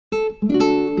Okay,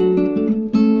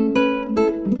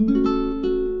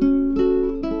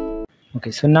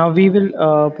 so now we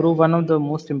will prove one of the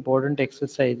most important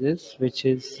exercises, which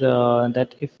is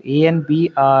that if A and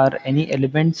B are any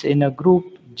elements in a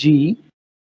group G,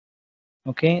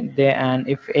 okay, and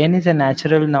if n is a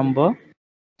natural number,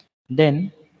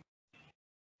 then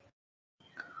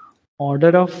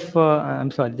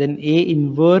then A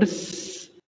inverse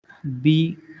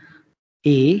B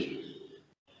A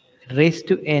raised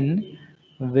to n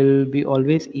will be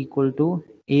always equal to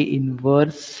A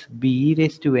inverse B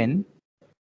raised to n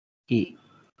A.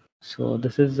 So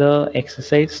this is the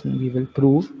exercise we will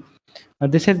prove. Now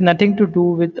this has nothing to do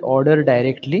with order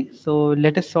directly. So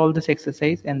let us solve this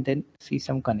exercise and then see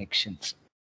some connections.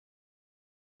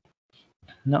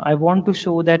 Now I want to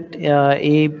show that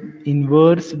A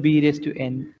inverse B raised to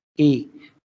n A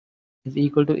is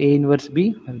equal to A inverse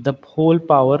B, the whole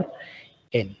power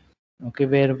n. Okay,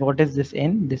 where what is this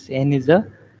n? This n is a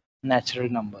natural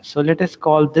number. So let us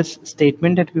call this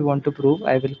statement that we want to prove,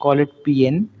 I will call it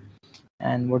Pn.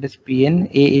 And what is Pn?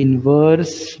 A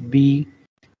inverse B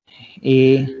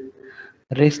A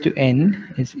raised to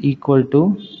n is equal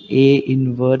to A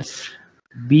inverse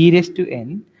B raised to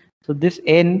n. So this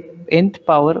nth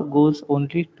power goes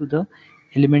only to the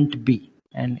element B,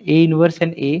 and A inverse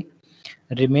and A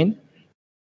remain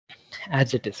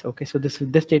as it is. Okay, so this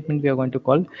statement we are going to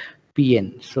call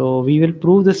Pn. So we will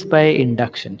prove this by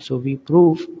induction. So we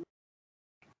prove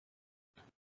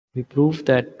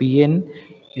that Pn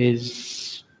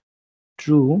is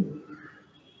true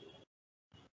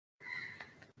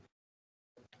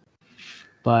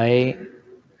by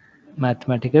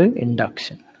mathematical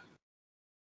induction.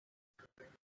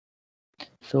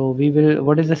 So we will,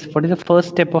 what is this? What is the first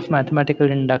step of mathematical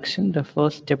induction? The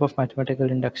first step of mathematical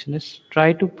induction is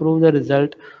try to prove the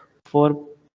result for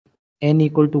n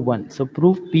equal to 1. So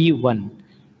prove P1.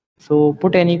 So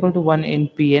put n equal to 1 in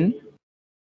Pn.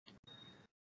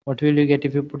 What will you get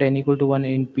if you put n equal to 1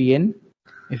 in Pn?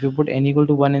 If you put n equal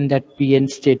to 1 in that Pn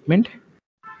statement,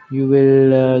 you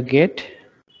will get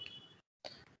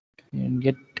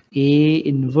A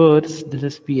inverse, this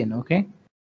is Pn, okay?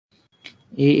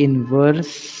 A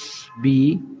inverse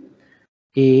B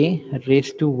A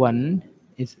raised to 1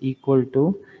 is equal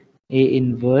to A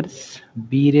inverse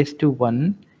B raised to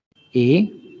 1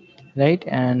 A, right?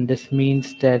 And this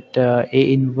means that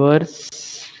A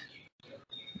inverse,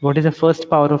 what is the first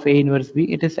power of A inverse B?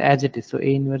 It is as it is. So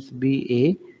A inverse B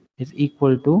A is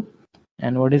equal to,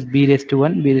 and what is B raised to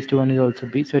 1? B raised to 1 is also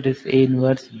B. So it is A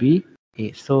inverse B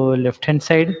A. So left hand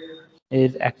side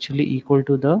is actually equal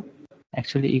to the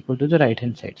right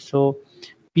hand side. So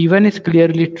P1 is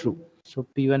clearly true. So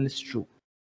P1 is true.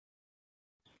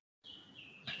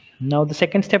 Now the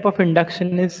second step of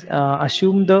induction is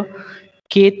assume the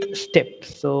kth step.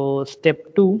 So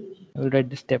step 2, I will write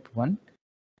the step 1.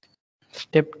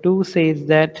 Step 2 says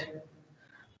that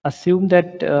assume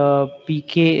that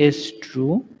pk is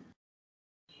true.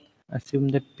 Assume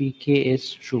that pk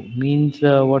is true means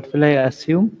what will I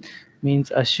assume?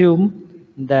 Means assume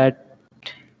that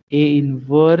A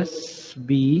inverse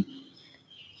B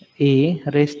A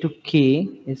raised to k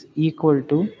is equal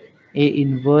to A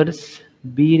inverse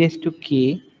B raised to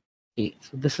k A.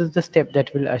 So this is the step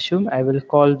that will assume. I will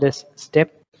call this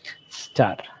step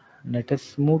star. Let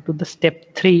us move to the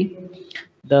step 3.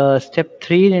 The step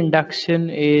 3 in induction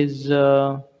is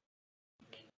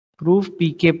prove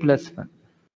pk plus 1.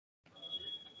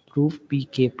 Prove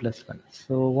pk plus 1.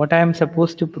 So what I am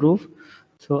supposed to prove?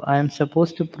 So I am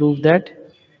supposed to prove that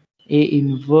A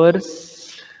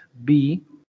inverse B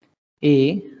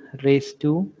A raised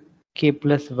to k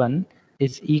plus 1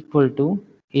 is equal to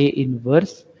A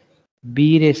inverse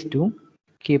B raised to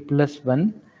k plus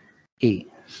 1 A.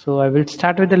 So I will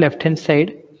start with the left hand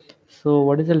side. So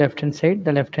what is the left hand side?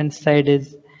 The left hand side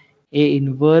is A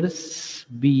inverse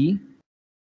B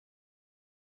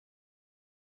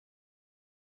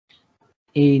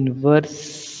A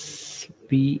inverse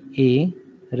B A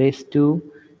raised to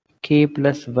k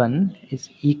plus 1 is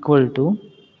equal to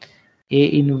A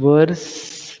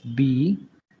inverse B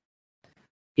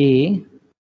A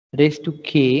raised to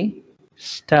k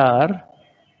star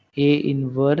A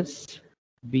inverse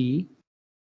B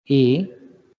A,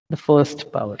 the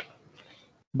first power.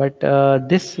 But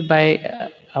this by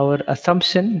our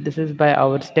assumption, this is by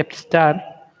our step star.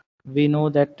 We know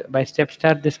that by step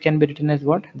star, this can be written as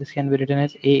what? This can be written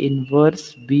as A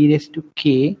inverse B raised to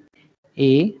k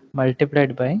A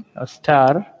multiplied by a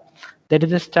star. There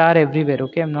is a star everywhere.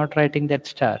 Okay, I'm not writing that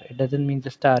star. It doesn't mean the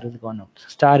star is gone out.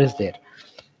 Star is there.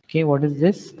 Okay, what is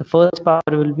this? The first power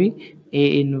will be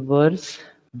A inverse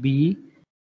B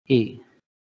A.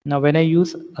 Now when I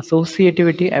use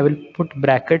associativity, I will put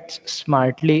brackets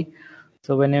smartly.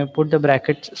 So when I put the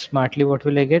brackets smartly, what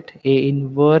will I get? A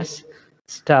inverse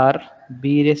star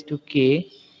b raised to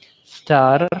k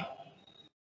star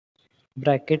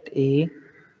bracket A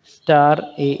star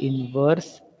A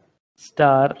inverse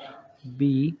star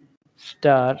B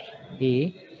star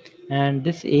A, and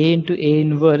this A into A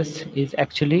inverse is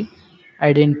actually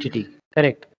identity,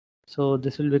 correct? So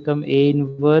this will become A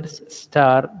inverse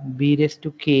star B raised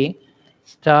to K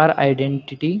star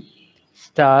identity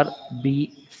star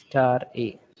B star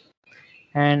A,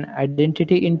 and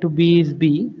identity into B is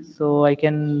B, so I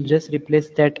can just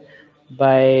replace that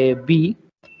by B.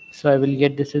 So I will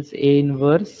get this is A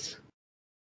inverse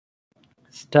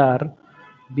star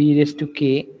B raised to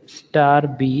K star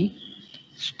B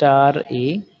star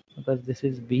A, because this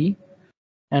is B,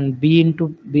 and B into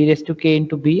B raised to K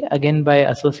into B again by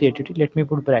associativity. Let me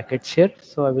put brackets here.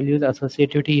 So I will use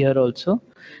associativity here also,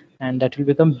 and that will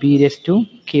become B raised to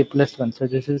K plus 1. So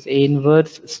this is A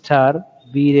inverse star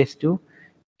B raised to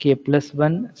K plus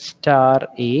 1 star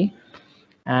A,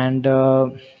 and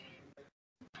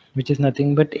which is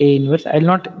nothing but A inverse. I'll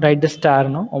not write the star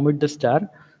now, omit the star.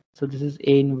 So this is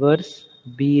A inverse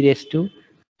B raised to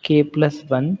K plus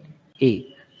 1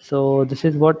 A. So this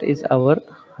is what is our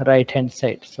right hand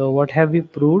side. So what have we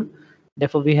proved?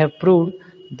 Therefore we have proved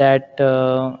that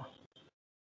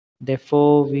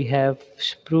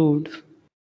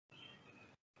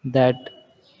that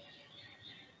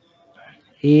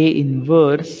A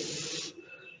inverse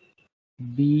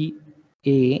B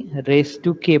A raised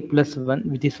to K plus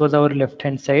 1, this was our left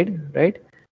hand side, right?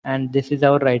 And this is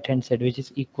our right hand side, which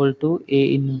is equal to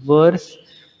A inverse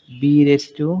B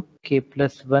raised to K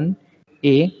plus 1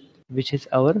 A, which is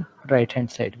our right hand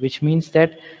side, which means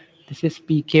that this is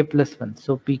PK plus 1.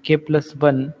 So PK plus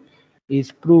 1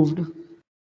 is proved,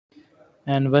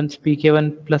 and once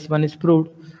PK1 plus 1 is proved,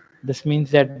 this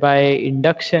means that by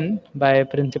induction, by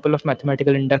principle of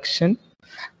mathematical induction,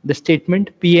 the statement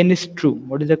Pn is true.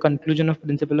 What is the conclusion of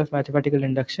principle of mathematical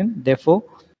induction? Therefore,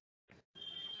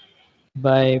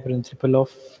 by principle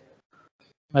of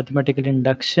mathematical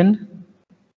induction,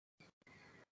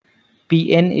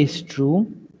 Pn is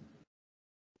true.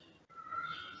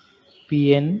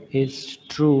 Pn is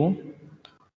true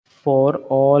for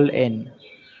all n.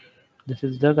 This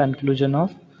is the conclusion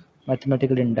of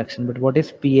mathematical induction. But what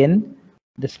is Pn?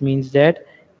 This means that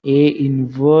A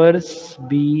inverse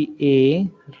BA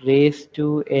raised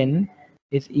to n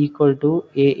is equal to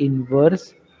A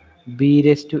inverse B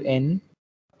raised to n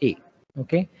A.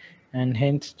 Okay, and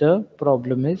hence the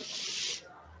problem is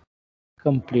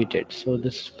completed. So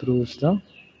this proves the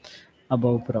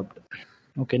above problem.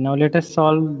 Okay, now let us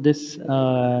solve this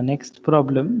next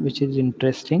problem, which is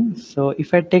interesting. So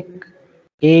if I take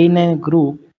A in a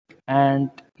group, and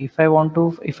if I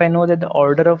know that the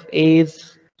order of A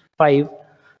is 5,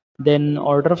 then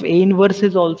order of A inverse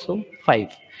is also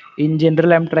 5. In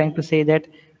general, I'm trying to say that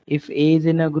if A is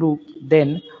in a group,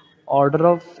 then order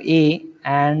of A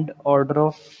and order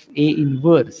of A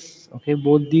inverse, okay,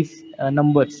 both these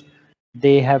numbers,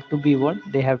 they have to be what?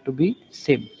 They have to be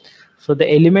same. So the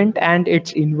element and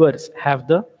its inverse have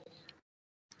the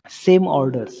same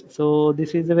orders. So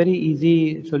this is a very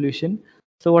easy solution.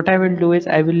 So what I will do is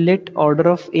I will let order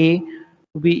of A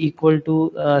to be equal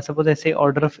to, suppose I say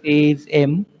order of A is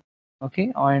M,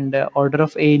 okay, and order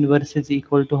of A inverse is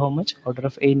equal to how much? Order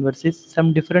of A inverse is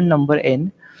some different number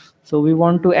n. So we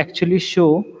want to actually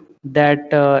show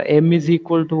that M is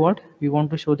equal to what? We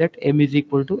want to show that M is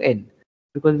equal to n,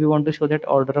 because we want to show that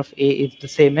order of A is the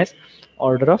same as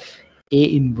order of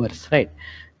A inverse, right?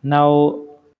 Now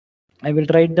I will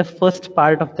write the first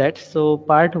part of that. So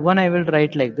part 1 I will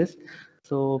write like this.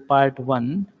 So part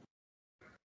 1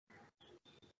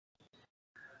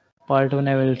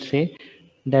 I will say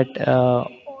that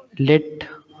let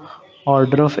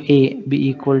order of A be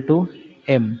equal to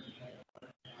M.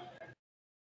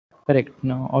 Correct.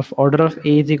 Now if order of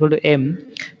A is equal to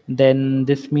M, then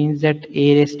this means that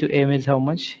A raised to M is how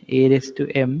much? A raised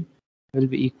to M will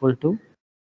be equal to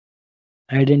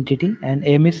identity, and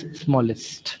M is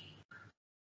smallest.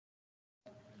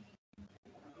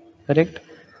 Correct.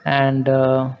 And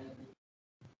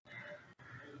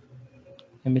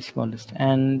M is smallest.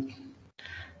 And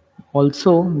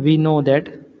also we know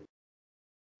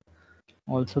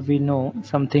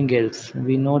something else.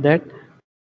 We know that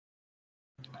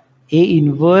A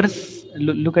inverse,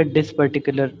 look at this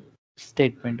particular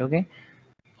statement, okay?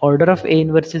 Order of A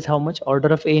inverse is how much? Order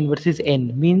of A inverse is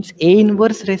n, means A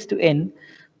inverse raised to n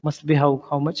must be how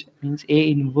much? Means A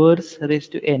inverse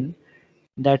raised to n,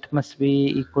 that must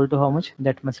be equal to how much?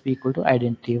 That must be equal to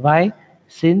identity. Why?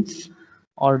 Since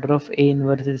order of A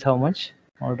inverse is how much?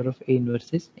 Order of A inverse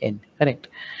is n, correct.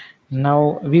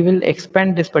 Now we will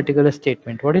expand this particular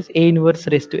statement. What is A inverse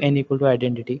raised to n equal to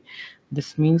identity?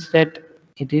 This means that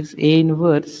it is A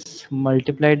inverse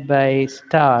multiplied by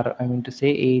star. I mean to say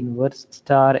A inverse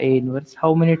star A inverse.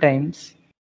 How many times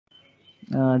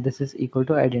this is equal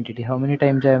to identity? How many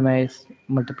times am I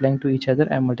multiplying to each other?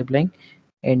 I am multiplying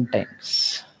n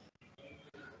times.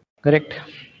 Correct.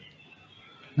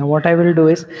 Now what I will do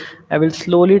is I will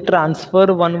slowly transfer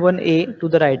 11a to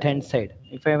the right hand side.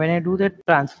 When I do that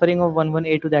transferring of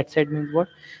 11a to that side means what?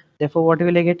 Therefore, what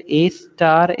will I get? A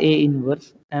star A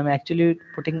inverse. I am actually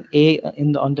putting a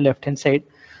on the left hand side.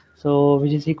 So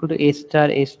which is equal to A star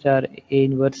A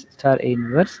inverse star A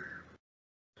inverse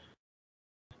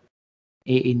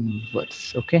A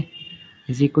inverse. Okay,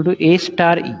 is equal to A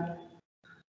star E.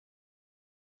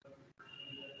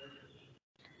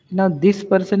 Now this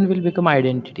person will become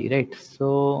identity, right?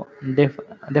 So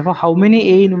therefore how many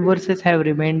A inverses have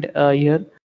remained here?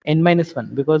 N minus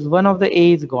 1, because one of the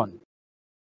A is gone.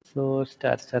 So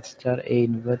star A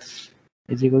inverse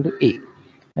is equal to A,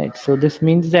 right? So this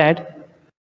means now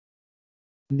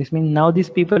these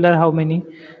people are how many?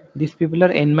 These people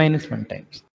are N minus 1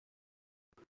 times.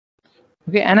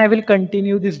 Okay, and I will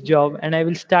continue this job and I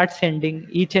will start sending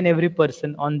each and every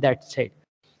person on that side.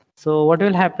 So what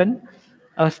will happen?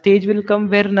 A stage will come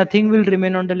where nothing will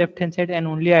remain on the left hand side and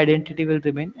only identity will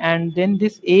remain, and then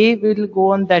this A will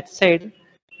go on that side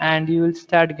and you will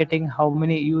start getting how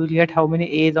many? You will get how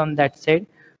many A's on that side?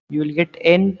 You will get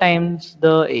n times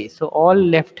the A. So all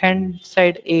left hand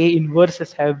side A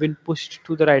inverses have been pushed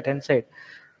to the right hand side,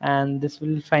 and this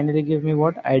will finally give me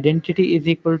what? Identity is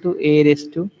equal to A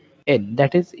raised to n.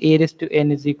 That is A raised to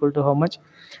n is equal to how much?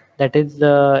 That is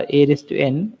the A raised to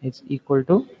n is equal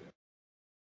to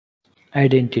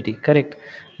identity, correct.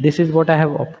 This is what I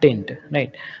have obtained,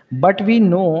 right? But we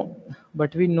know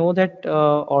that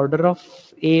order of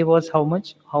A was how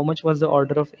much? How much was the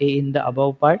order of A in the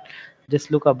above part?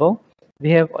 Just look above. We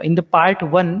have in the part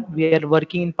 1, we are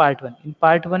working in part 1. In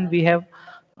part 1 we have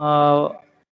uh,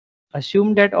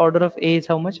 assumed that order of A is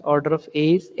how much? Order of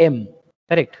A is m,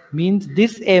 correct. Means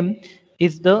this m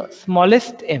is the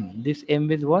smallest m. This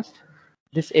m is what?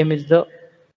 This m is the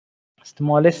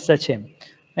smallest such m,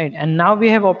 right? And now we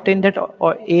have obtained that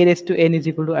A raised to n is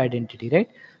equal to identity, right?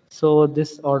 So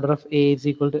this order of A is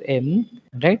equal to m,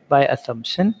 right, by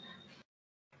assumption,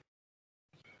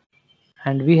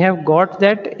 and we have got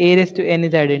that A raised to n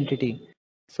is identity.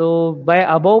 So by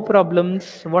above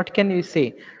problems, what can you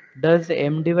say? Does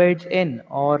m divides n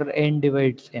or n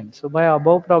divides m? So by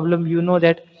above problem, you know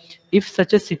that if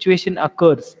such a situation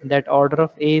occurs that order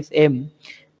of A is m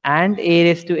and A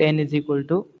raised to n is equal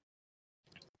to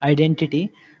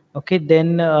identity, okay,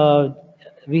 then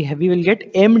we will get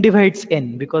m divides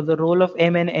n, because the role of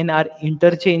m and n are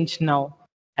interchanged now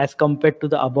as compared to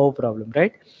the above problem,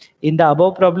 right? In the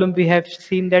above problem we have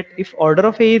seen that if order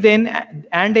of A is n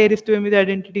and A raised to m is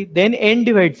identity, then n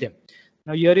divides m.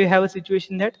 Now here you have a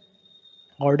situation that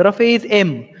order of A is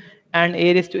m and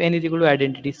A raised to n is equal to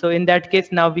identity. So in that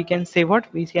case, now we can say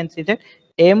what? We can say that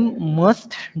m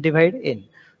must divide n.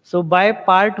 So by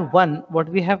part 1, what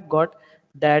we have got,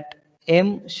 that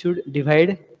m should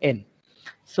divide n.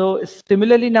 So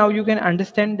similarly, now you can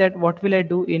understand that what will I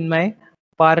do in my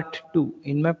part 2.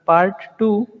 In my part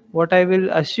 2, what I will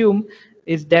assume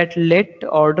is that let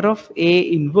order of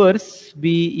A inverse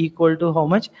be equal to how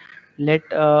much? Let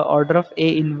order of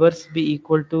A inverse be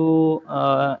equal to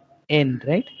n,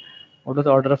 right? What was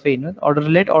the order of A inverse?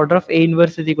 Let order of A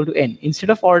inverse is equal to n. Instead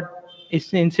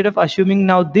of assuming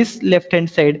now this left hand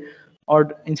side,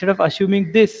 or instead of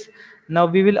assuming this, now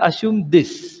we will assume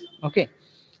this. Okay.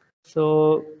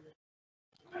 So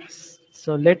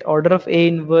let order of A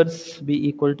inverse be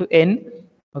equal to n.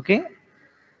 Okay.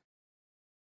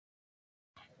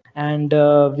 And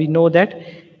we know that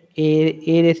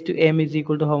a raised to m is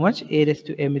equal to how much? A raised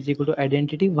to m is equal to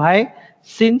identity. Why?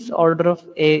 Since order of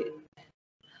A.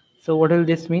 So what will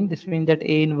this mean? This means that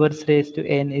A inverse raised to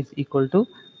n is equal to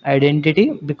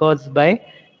identity, because by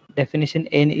definition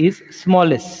n is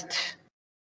smallest.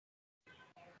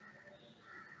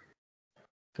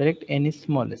 Correct? N is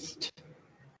smallest.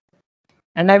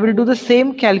 And I will do the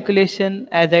same calculation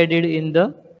as I did in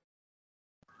the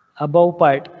above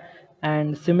part.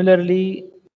 And similarly,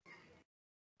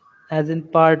 as in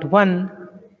part 1,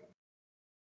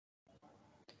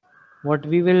 what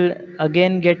we will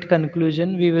again get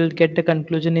conclusion, we will get the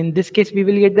conclusion. In this case, we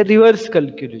will get the reverse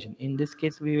conclusion. In this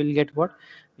case, we will get what?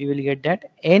 We will get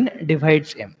that n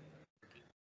divides m.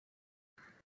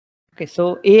 Okay,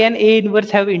 so A and A inverse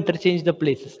have interchanged the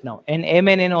places now, and M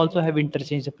and N also have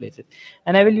interchanged the places.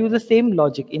 And I will use the same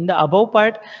logic. In the above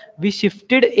part, we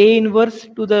shifted A inverse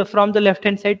to the from the left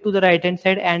hand side to the right hand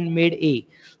side and made A.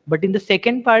 But in the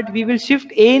second part, we will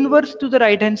shift A inverse to the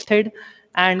right hand side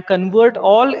and convert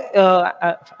all.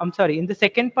 I'm sorry. In the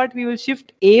second part, we will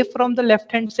shift A from the left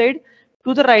hand side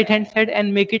to the right hand side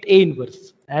and make it A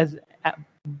inverse.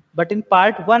 But in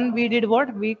part one, we did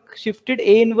what? We shifted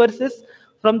A inverses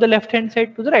from the left hand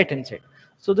side to the right hand side.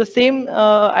 So the same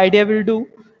idea will do,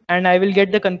 and I will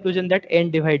get the conclusion that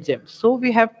n divides m. So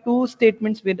we have two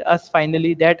statements with us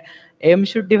finally, that m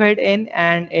should divide n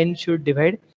and n should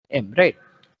divide m, right?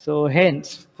 So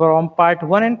hence from part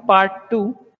 1 and part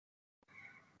 2,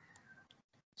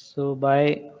 so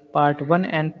by part 1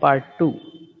 and part 2,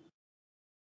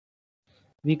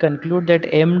 we conclude that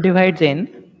m divides n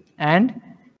and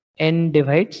n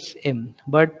divides m.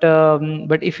 But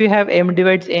if you have m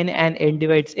divides n and n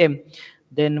divides m,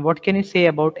 then what can you say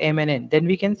about m and n? Then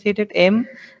we can say that m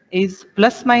is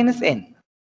plus minus n,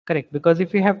 correct? Because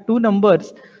if you have two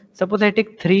numbers, suppose I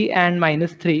take 3 and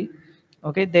minus 3,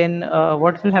 okay, then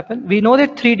what will happen? We know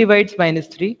that 3 divides minus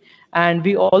 3, and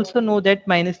we also know that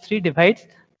minus 3 divides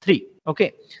 3.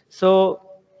 Okay, so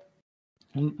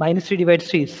minus 3 divides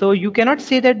 3. So you cannot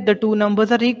say that the two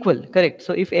numbers are equal, correct?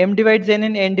 So if m divides n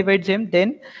and n divides m,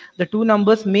 then the two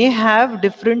numbers may have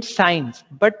different signs,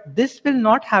 but this will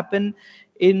not happen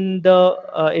in the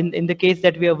in the case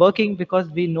that we are working, because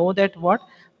we know that what?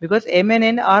 Because m and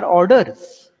n are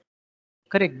orders,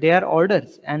 correct? They are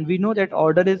orders, and we know that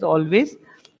order is always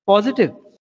positive.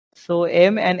 So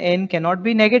m and n cannot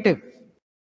be negative.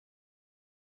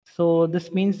 So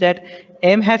this means that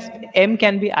m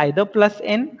can be either plus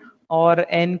n or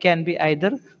n can be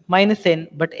either minus n,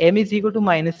 but m is equal to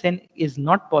minus n is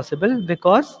not possible,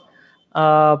 because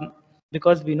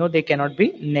we know they cannot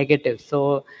be negative.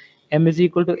 So m is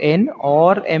equal to n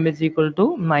or m is equal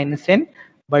to minus n,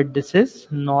 but this is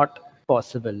not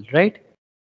possible, right?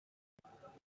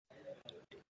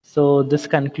 So this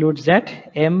concludes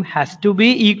that m has to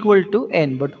be equal to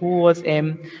n. But who was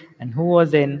m and who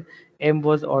was n? M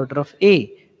was order of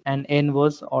A and n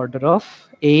was order of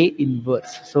A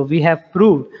inverse. So we have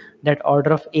proved that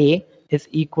order of A is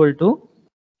equal to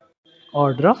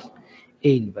order of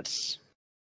A inverse.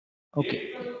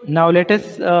 Okay. Now let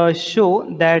us show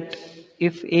that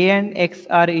if A and X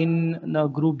are in the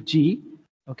group G,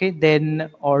 okay, then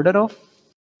order of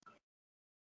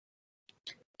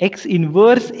X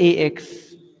inverse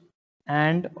AX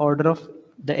and order of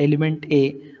the element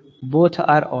A, both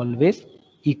are always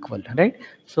equal, right?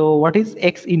 So what is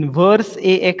X inverse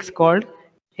AX called?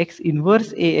 X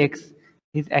inverse AX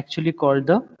is actually called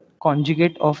the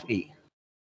conjugate of A.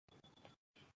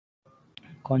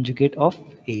 Conjugate of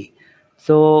A.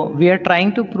 So we are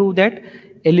trying to prove that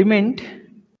element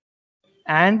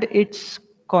and its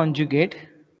conjugate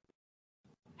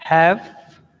have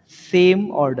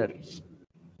same order.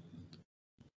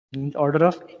 Order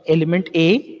of element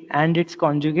A and its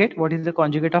conjugate. What is the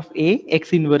conjugate of A?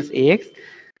 X inverse AX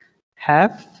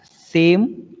have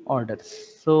same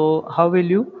orders. So how will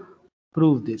you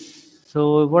prove this?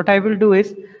 So what I will do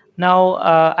is, now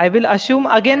I will assume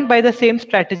again by the same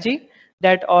strategy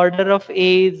that order of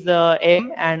A is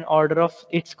m and order of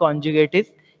its conjugate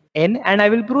is n, and I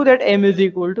will prove that m is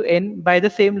equal to n by the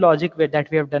same logic that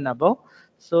we have done above.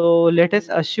 So let us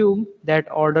assume that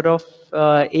order of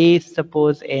A is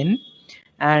suppose n,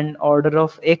 and order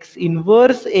of X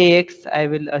inverse AX I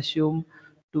will assume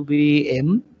to be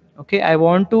m. Okay, I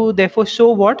want to therefore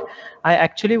show what? I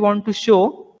actually want to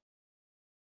show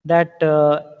that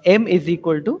m is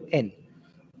equal to n,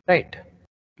 right?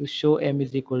 To show m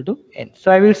is equal to n. So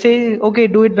I will say, okay,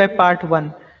 do it by part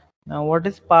 1. Now what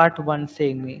is part 1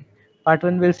 saying me? Part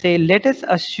 1 will say, let us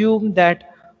assume that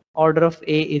order of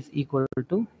A is equal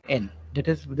to n.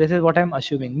 This is what I'm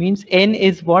assuming. Means n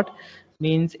is what?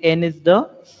 Means n is the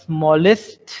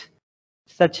smallest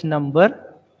such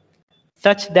number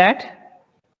such that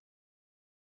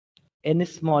n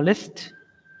is smallest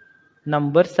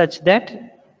number such that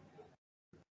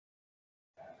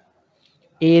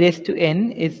a raised to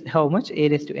n is how much? A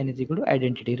raised to n is equal to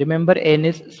identity. Remember, n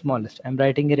is smallest. I'm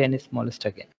writing here n is smallest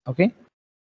again. Okay.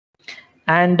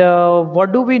 And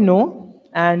what do we know?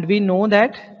 And we know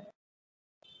that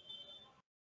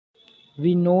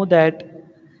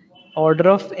order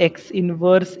of X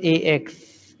inverse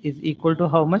AX is equal to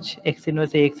how much? X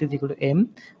inverse AX is equal to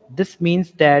m. This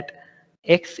means that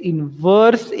X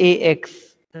inverse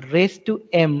AX raised to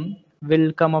m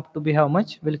will come up to be how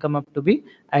much? Will come up to be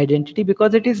identity,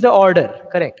 because it is the order,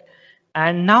 correct?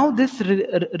 And now this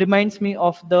reminds me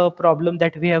of the problem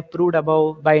that we have proved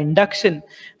above by induction,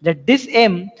 that this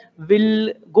m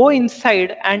will go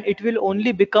inside and it will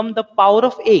only become the power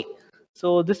of a.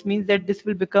 So this means that this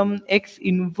will become x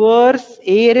inverse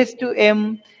a raised to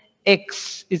m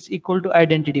x is equal to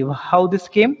identity. How this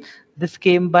came? This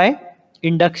came by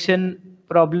induction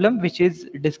problem which is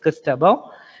discussed above.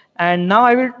 And now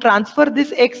I will transfer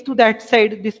this x to that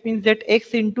side. This means that x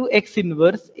into x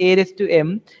inverse a raised to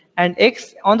m, and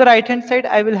x on the right hand side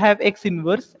I will have x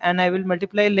inverse, and I will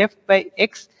multiply left by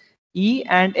x e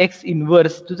and x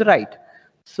inverse to the right.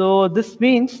 So this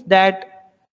means that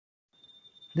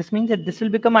this will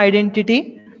become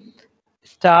identity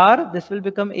star, this will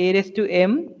become a raised to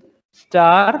m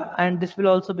star, and this will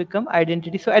also become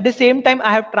identity. So at the same time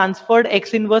I have transferred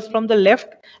x inverse from the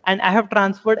left and I have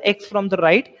transferred x from the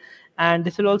right, and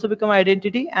this will also become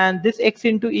identity, and this x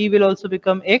into e will also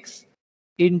become x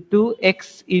into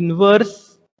x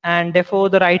inverse, and therefore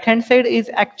the right hand side is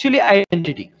actually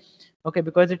identity. Okay,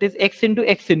 because it is x into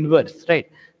x inverse,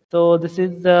 right? So this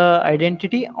is the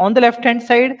identity. On the left hand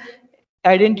side,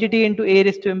 identity into a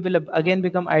raised to m will again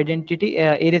become identity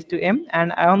a raised to m,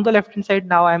 and on the left hand side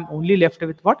now I'm only left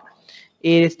with what?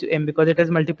 A raised to m, because it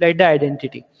has multiplied the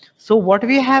identity. So what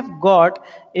we have got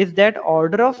is that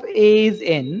order of a is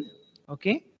n,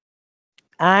 okay,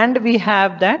 and we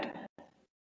have that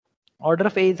order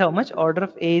of a is how much? Order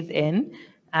of a is n,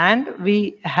 and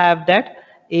we have that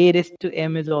a raised to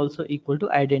m is also equal to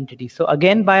identity. So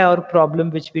again, by our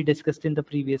problem which we discussed in the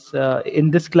previous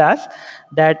in this class,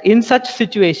 that in such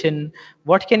situation,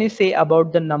 what can you say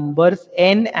about the numbers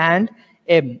n and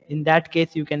m? In that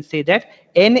case, you can say that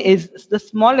n is the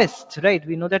smallest, right?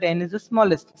 We know that n is the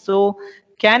smallest. So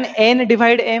can n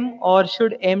divide m, or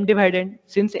should m divide n?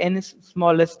 Since n is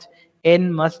smallest,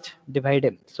 n must divide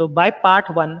m. So by part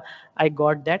 1, I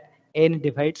got that n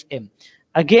divides m.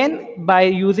 Again, by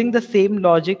using the same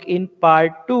logic in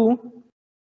part 2,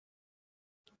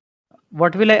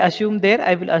 what will I assume there?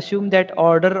 I will assume that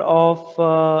order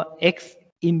of x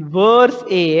inverse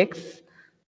ax,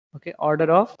 okay, order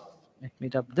of, let me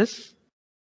rub this,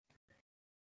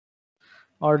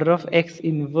 order of x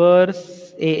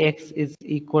inverse ax is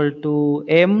equal to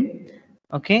m,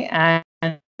 okay,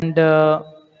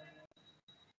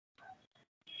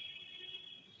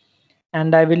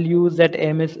 and I will use that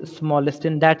m is smallest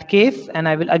in that case, and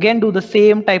I will again do the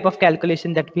same type of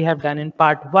calculation that we have done in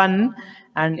part 1,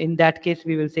 and in that case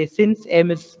we will say since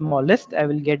m is smallest, I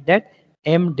will get that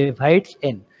m divides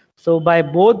n. So by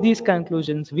both these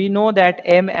conclusions, we know that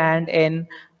m and n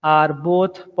are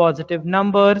both positive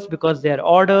numbers because they are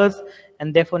orders,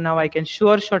 and therefore now I can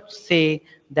sure shot say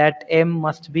that m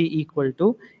must be equal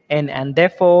to n, and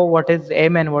therefore what is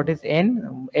m and what is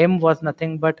n? M was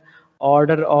nothing but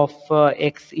order of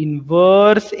x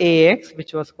inverse ax,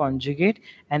 which was conjugate,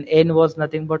 and n was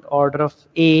nothing but order of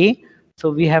a. So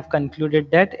we have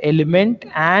concluded that element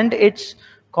and its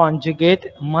conjugate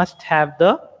must have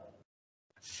the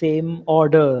same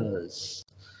orders.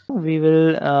 We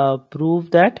will prove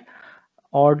that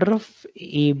order of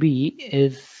AB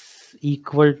is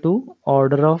equal to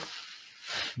order of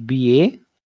BA,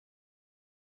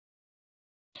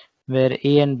 where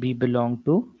A and B belong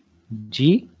to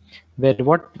G, where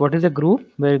what is a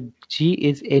group? Where G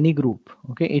is any group.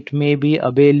 Okay, it may be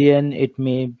abelian, it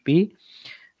may be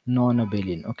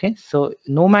non-abelian. Okay, so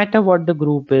no matter what the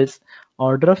group is,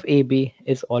 order of AB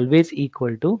is always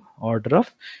equal to order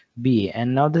of BA.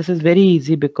 And now this is very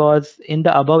easy because in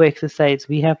the above exercise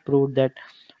we have proved that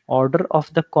order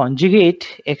of the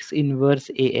conjugate x inverse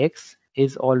AX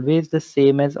is always the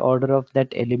same as order of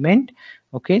that element.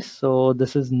 Okay, so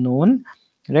this is known,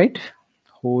 right?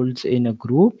 Holds in a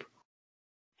group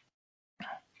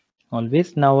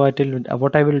always. Now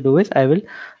what I will do is I will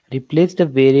replace the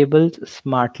variables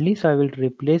smartly. So I will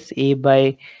replace a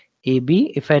by ab.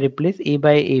 If I replace a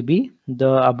by ab, the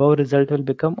above result will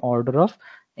become order of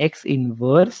x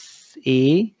inverse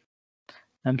a.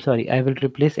 I'm sorry, I will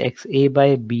replace xa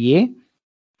by ba,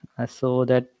 so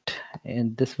that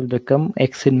this will become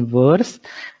x inverse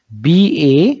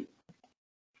ba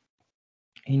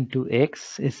into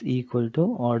x is equal to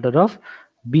order of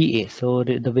BA. So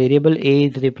the variable A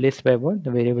is replaced by what? The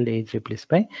variable A is replaced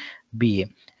by BA.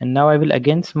 And now I will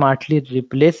again smartly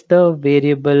replace the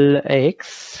variable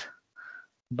X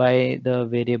by the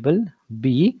variable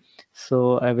B.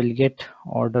 So I will get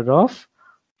order of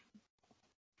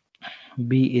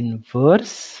B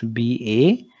inverse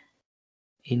BA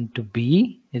into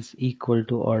B is equal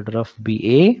to order of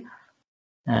BA.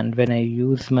 And when I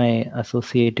use my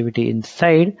associativity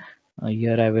inside,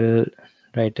 here I will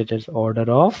write it as order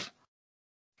of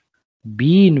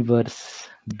B inverse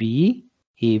B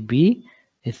AB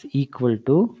is equal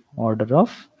to order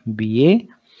of BA,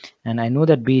 and I know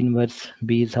that B inverse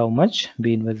B is how much?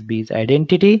 B inverse B is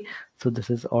identity, so this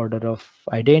is order of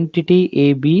identity.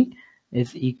 AB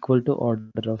is equal to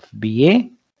order of BA,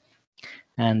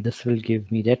 and this will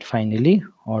give me that finally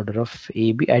order of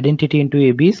AB. Identity into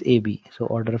AB is AB, so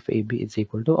order of AB is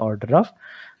equal to order of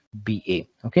BA.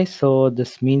 Okay, so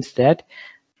this means that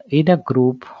in a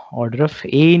group, order of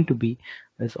A into B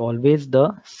is always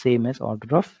the same as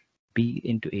order of B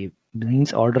into A.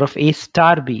 Means order of A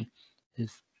star B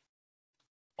is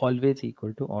always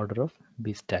equal to order of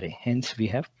B star A. Hence we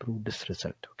have proved this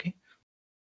result. Okay.